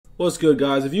What's good,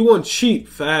 guys? If you want cheap,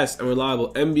 fast, and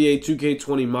reliable NBA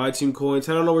 2K20 My Team coins,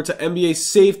 head on over to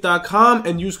NBASafe.com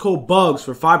and use code Bugz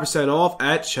for 5% off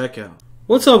at checkout.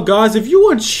 What's up, guys? If you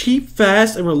want cheap,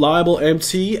 fast, and reliable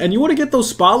MT, and you want to get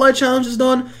those spotlight challenges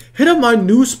done, hit up my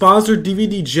new sponsor,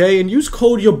 DVDJ, and use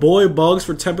code your boy Bugz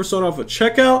for 10% off at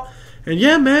checkout. And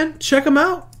yeah, man, check them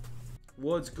out.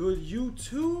 What's good,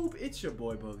 YouTube? It's your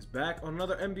boy Bugz back on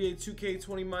another NBA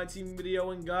 2K20 My Team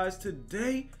video, and guys,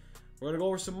 today we're going to go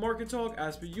over some market talk,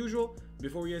 as per usual.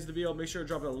 Before we get into the video, make sure to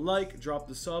drop a like, drop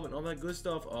the sub, and all that good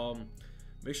stuff.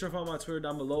 Make sure to follow my Twitter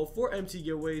down below for MT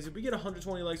giveaways. If we get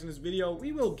 120 likes in this video,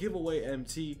 we will give away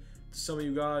MT to some of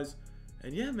you guys.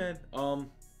 And yeah, man,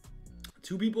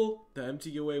 two people, the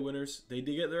MT giveaway winners, they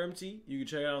did get their MT. You can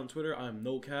check it out on Twitter. I'm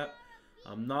no cap.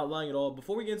 I'm not lying at all.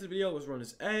 Before we get into the video, let's run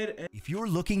this ad. If you're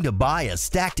looking to buy a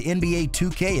stacked NBA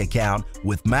 2K account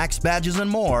with max badges and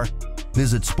more,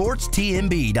 visit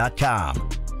sportstnb.com.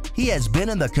 He has been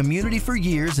in the community for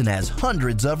years and has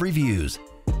hundreds of reviews.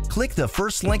 Click the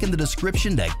first link in the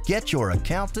description to get your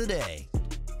account today.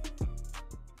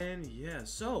 And yeah,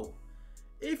 so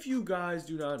if you guys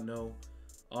do not know,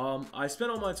 I spent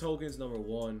all my tokens, number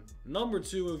one. Number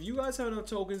two, if you guys have enough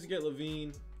tokens to get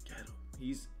Levine, get him.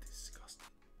 He's disgusting.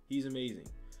 He's amazing.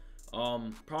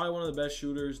 Probably one of the best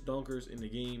shooters, dunkers in the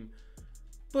game.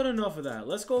 But enough of that.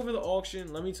 Let's go over the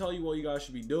auction. Let me tell you what you guys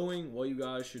should be doing. What you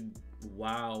guys should...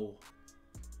 Wow.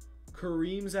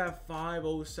 Kareem's at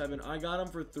 507. I got him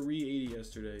for 380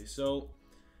 yesterday. So,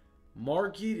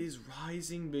 market is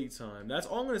rising big time. That's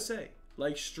all I'm going to say.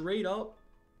 Like, straight up,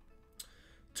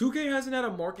 2K hasn't had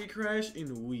a market crash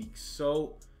in weeks.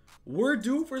 So, we're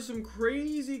due for some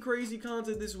crazy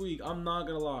content this week. I'm not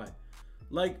going to lie.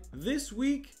 Like, this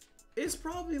week is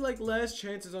probably, like, last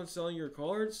chances on selling your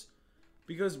cards.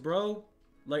 Because, bro,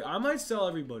 like, I might sell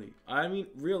everybody. I mean,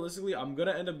 realistically, I'm going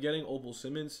to end up getting Opal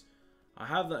Simmons. I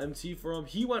have the MT for him.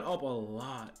 He went up a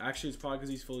lot. Actually, it's probably because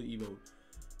he's fully evoed.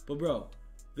 But, bro,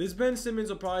 this Ben Simmons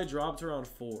will probably drop to around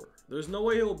 4. There's no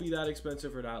way he'll be that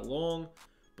expensive for that long.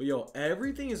 But, yo,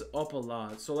 everything is up a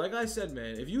lot. So, like I said,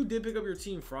 man, if you did pick up your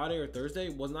team Friday or Thursday,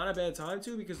 was not a bad time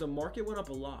to, because the market went up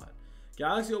a lot.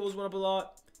 Galaxy Opals went up a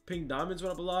lot. Pink Diamonds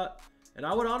went up a lot. And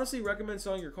I would honestly recommend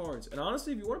selling your cards. And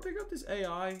honestly, if you want to pick up this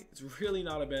AI, it's really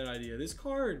not a bad idea. This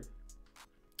card,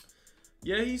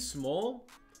 yeah, he's small.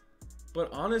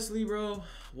 But honestly, bro,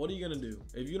 what are you going to do?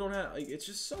 If you don't have, like, it's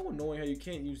just so annoying how you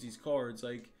can't use these cards.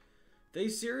 Like, they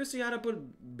seriously had to put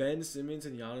Ben Simmons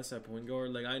and Giannis at point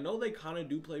guard. Like, I know they kind of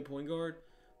do play point guard.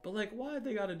 But, like, why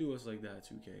they got to do us like that,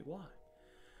 2K? Why?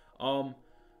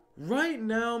 Right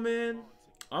now, man,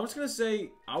 I'm just going to say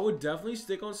I would definitely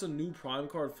stick on some new prime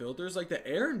card filters. Like, the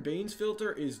Aaron Baines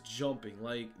filter is jumping.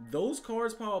 Like, those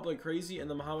cards pop up like crazy, and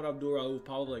the Muhammad Abdul-Rauf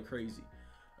pop up like crazy.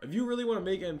 If you really want to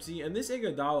make MT, and this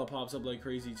Iguodala pops up like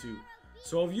crazy too.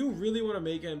 So if you really want to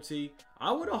make MT,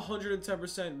 I would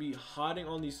 110% be hiding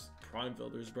on these prime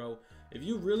filters, bro. If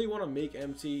you really want to make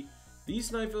MT, these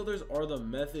snipe filters are the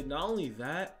method. Not only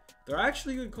that, they're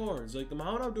actually good cards. Like, the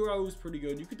Muhammad Abdul-Rauf is pretty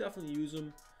good. You could definitely use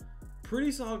them.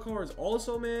 Pretty solid cards.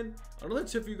 Also, man, another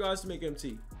tip for you guys to make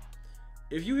MT.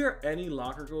 If you hear any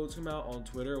locker codes come out on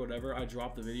Twitter or whatever, I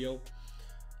dropped the video.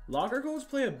 Locker codes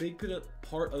play a big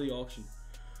part of the auction.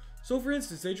 So, for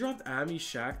instance, they dropped Ami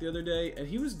Shaq the other day, and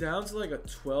he was down to like a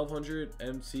 1200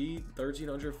 MT,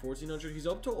 1300, 1400. He's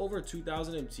up to over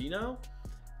 2000 MT now.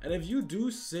 And if you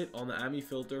do sit on the Ami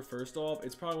filter, first off,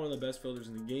 it's probably one of the best filters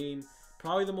in the game.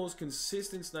 Probably the most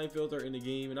consistent snipe filter in the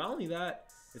game. And not only that,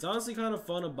 it's honestly kind of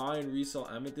fun to buy and resell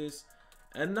Amethyst.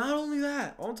 And not only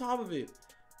that, on top of it,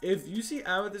 if you see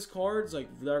Amethyst cards, like,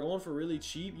 they're going for really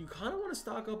cheap, you kind of want to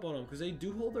stock up on them because they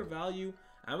do hold their value.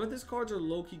 Amethyst cards are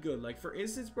low-key good. Like, for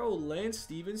instance, bro, Lance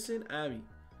Stevenson, Ami.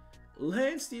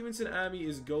 Lance Stevenson, Ami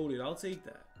is goated. I'll take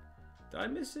that. Did I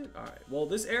miss it? All right. Well,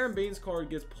 this Aaron Baines card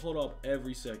gets pulled up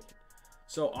every second.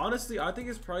 So, honestly, I think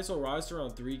his price will rise to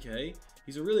around 3K.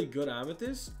 He's a really good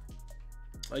Amethyst.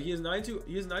 Like, he has 92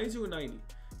 and 90.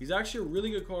 He's actually a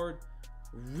really good card.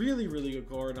 Really good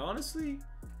card. And honestly,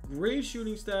 great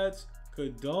shooting stats.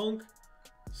 Could dunk.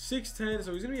 6'10",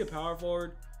 so he's going to be a power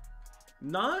forward.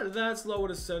 Not that slow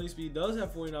with a 70 speed. Does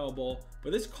have 49 ball.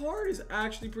 But this card is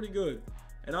actually pretty good.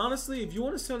 And honestly, if you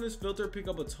want to sell this filter, pick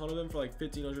up a ton of them for like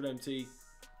 1500 MT.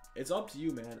 It's up to you,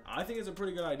 man. I think it's a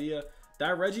pretty good idea.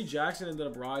 That Reggie Jackson ended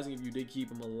up rising if you did keep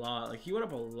him a lot. Like, he went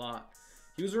up a lot.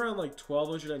 He was around like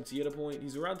 1200 MT at a point.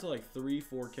 He's around to like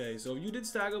 4K. So if you did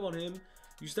stack up on him,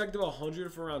 you stacked up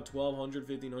 100 for around 1200,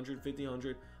 1500,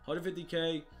 1500,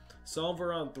 150K. Sell him for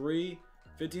around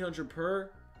 1500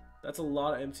 per. That's a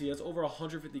lot of MT. That's over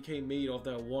 150k made off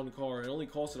that one card. It only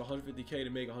costed 150k to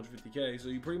make 150k. So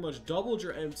you pretty much doubled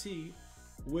your MT,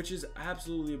 which is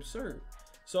absolutely absurd.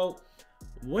 So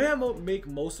the way I make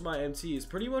most of my MT is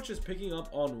pretty much just picking up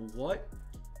on what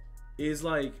is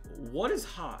like, what is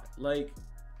hot. Like,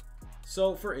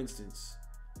 so for instance,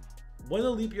 when the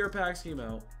leap year packs came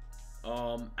out,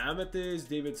 Amethyst,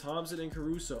 David Thompson, and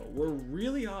Caruso were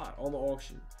really hot on the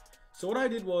auction. So what I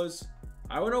did was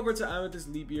I went over to Amethyst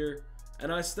leap year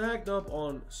and I stacked up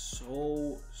on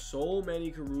so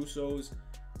many Carusos,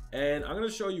 and I'm gonna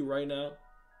show you right now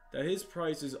that his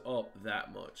price is up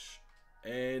that much.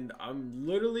 And I'm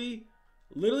literally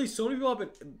so many people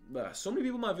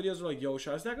in my videos are like, yo,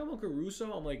 should I stack up on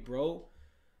Caruso? I'm like, bro,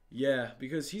 yeah,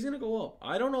 because he's gonna go up.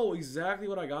 I don't know exactly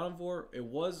what I got him for. It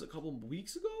was a couple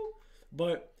weeks ago,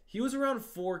 but he was around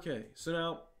 4k. So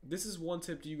now this is one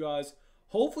tip to you guys.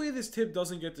 Hopefully this tip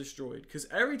doesn't get destroyed, because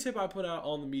every tip I put out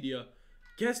on the media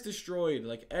gets destroyed.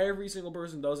 Like, every single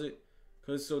person does it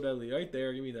because it's so deadly. Right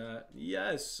there, give me that.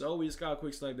 Yes. So we just got a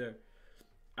quick snipe there.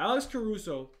 Alex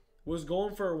Caruso was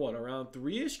going for what, around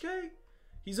 3-ish K?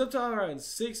 He's up to around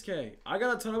 6k. I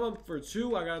got a ton of them for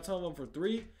 2. I got a ton of them for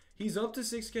 3. He's up to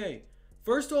 6k.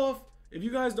 First off, if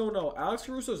you guys don't know, Alex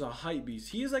Caruso is a hype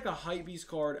beast. He is like a hype beast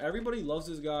card. Everybody loves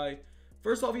this guy.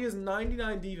 First off, he has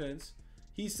 99 defense.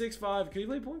 He's 6'5". Can he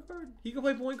play point guard? He can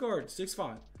play point guard.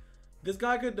 6'5". This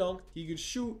guy could dunk. He could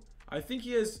shoot. I think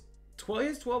he has 12. He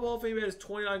has 12 Hall of Fame badges,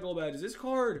 29 gold badges. This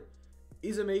card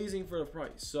is amazing for the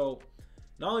price. So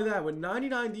not only that, with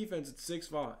 99 defense at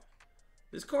 6'5",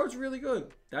 this card's really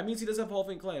good. That means he does have Hall of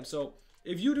Fame clamp. So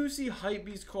if you do see hype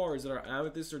beast cards that are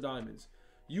amethyst or diamonds,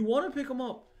 you want to pick them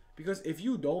up, because if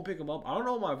you don't pick them up, I don't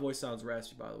know, my voice sounds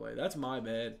raspy, by the way. That's my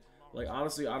bad. Like,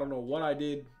 honestly, I don't know what I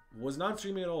did. Was not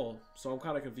streaming at all, so I'm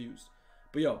kind of confused.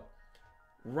 But yo,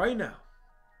 right now,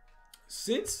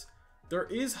 since there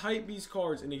is hype beast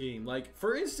cards in the game, like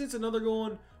for instance, another good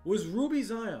one was Ruby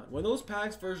Zion. When those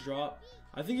packs first dropped,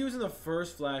 I think he was in the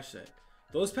first flash set.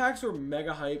 Those packs were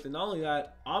mega hyped, and not only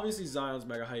that, obviously Zion's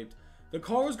mega hyped. The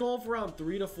card was going for around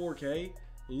 3 to 4k.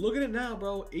 Look at it now,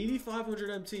 bro. 8,500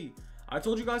 MT. I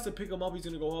told you guys to pick him up. He's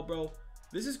gonna go up, bro.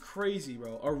 This is crazy,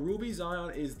 bro. A Ruby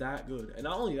Zion is that good, and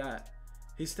not only that,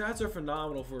 his stats are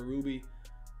phenomenal for a Ruby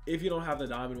if you don't have the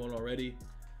diamond one already.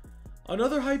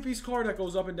 Another hype beast card that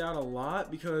goes up and down a lot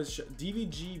because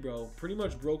DVG, bro, pretty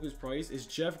much broke his price is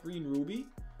Jeff Green Ruby.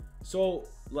 So,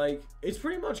 like, it's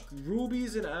pretty much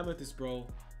rubies and amethyst, bro.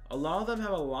 A lot of them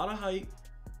have a lot of hype.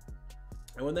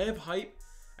 And when they have hype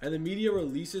and the media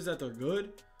releases that they're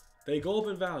good, they go up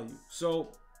in value. So,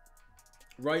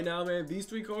 right now, man, these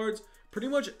 3 cards, pretty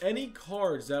much any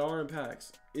cards that are in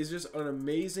packs is just an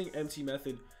amazing MT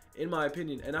method, in my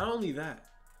opinion. And not only that,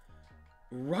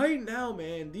 right now,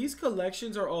 man, these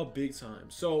collections are all big time.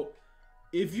 So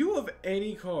if you have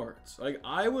any cards, like,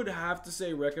 I would have to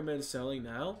say recommend selling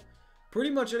now. Pretty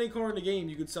much any card in the game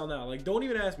you could sell now. Like, don't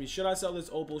even ask me, should I sell this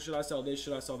opal, should I sell this,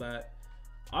 should I sell that?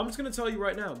 I'm just gonna tell you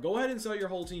right now, go ahead and sell your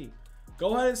whole team.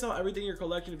 Go ahead and sell everything in your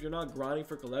collection if you're not grinding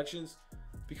for collections,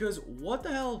 because what the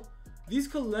hell, these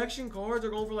collection cards are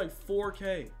going for like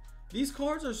 4k. These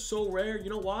cards are so rare. You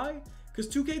know why? Because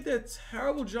 2K did a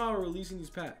terrible job of releasing these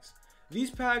packs.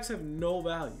 These packs have no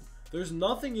value. There's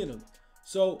nothing in them.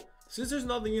 So since there's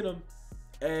nothing in them,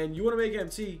 and you want to make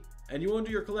MT, and you want to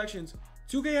do your collections,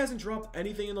 2K hasn't dropped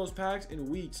anything in those packs in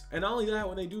weeks. And not only that,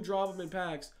 when they do drop them in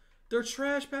packs, they're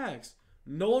trash packs.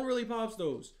 No one really pops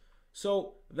those.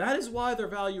 So that is why their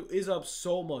value is up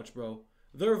so much, bro.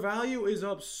 Their value is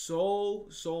up so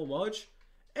much.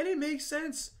 And it makes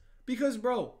sense. Because,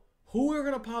 bro, who are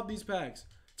going to pop these packs?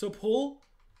 To pull,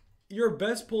 your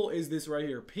best pull is this right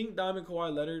here. Pink Diamond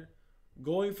Kawhi Leonard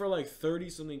going for like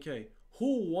 30-something K.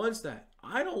 Who wants that?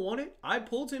 I don't want it. I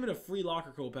pulled him in a free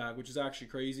locker code pack, which is actually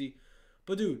crazy.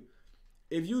 But, dude,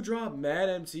 if you drop mad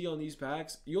MT on these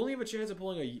packs, you only have a chance of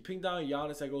pulling a Pink Diamond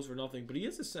Giannis that goes for nothing. But he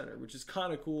is a center, which is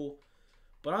kind of cool.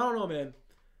 But I don't know, man.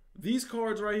 These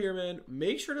cards right here, man,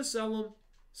 make sure to sell them.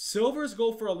 Silvers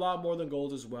go for a lot more than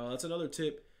golds as well. That's another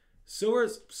tip.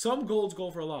 Silvers, some golds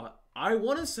go for a lot. I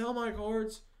want to sell my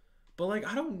cards, but like,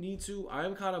 I don't need to. I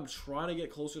am kind of trying to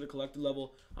get closer to collector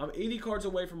level. I'm 80 cards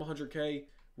away from 100k,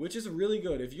 which is really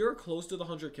good. If you're close to the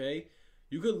 100k,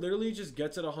 you could literally just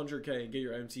get to the 100k and get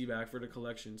your MT back for the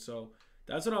collection. So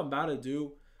that's what I'm about to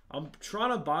do. I'm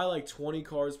trying to buy like 20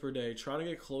 cards per day, trying to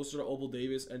get closer to Opal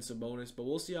Davis and Sabonis, but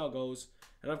we'll see how it goes.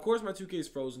 And of course, my 2K is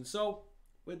frozen. So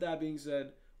with that being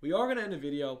said, we are going to end the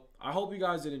video. I hope you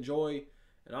guys did enjoy.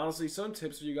 And honestly, some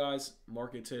tips for you guys,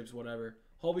 market tips, whatever.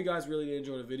 Hope you guys really did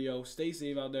enjoy the video. Stay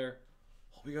safe out there.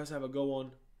 Hope you guys have a good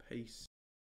one. Peace.